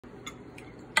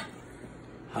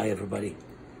Hi everybody.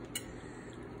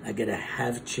 I get a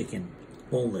half chicken,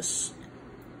 boneless,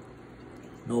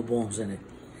 no bones in it,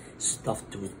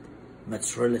 stuffed with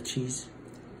mozzarella cheese,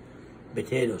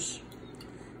 potatoes,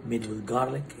 made with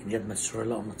garlic, and yet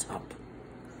mozzarella on the top.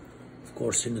 Of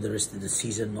course, you know the rest of the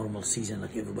season, normal season,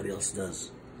 like everybody else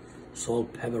does.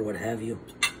 Salt, pepper, what have you.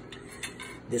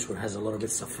 This one has a little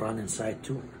bit saffron inside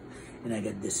too. And I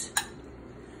get this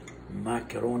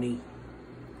macaroni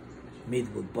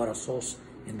made with butter sauce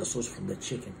and the sauce from the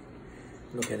chicken.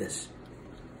 Look at this.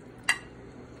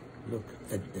 Look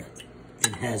at that.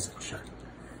 It has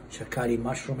shakari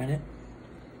mushroom in it.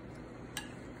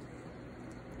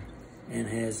 And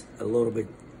has a little bit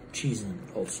cheese in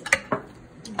it also.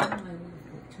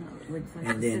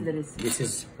 And then this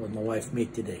is what my wife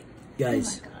made today.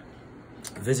 Guys,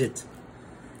 visit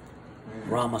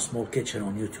Rama Small Kitchen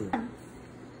on YouTube.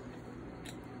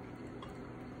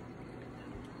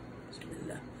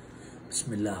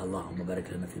 بسم الله اللهم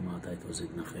بارك لنا فيما أعطيت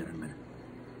وزدنا خيرا منه.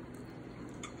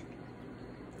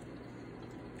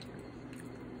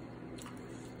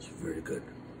 It's very good.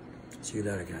 See you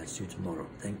later, guys. See you tomorrow.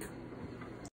 Thank you.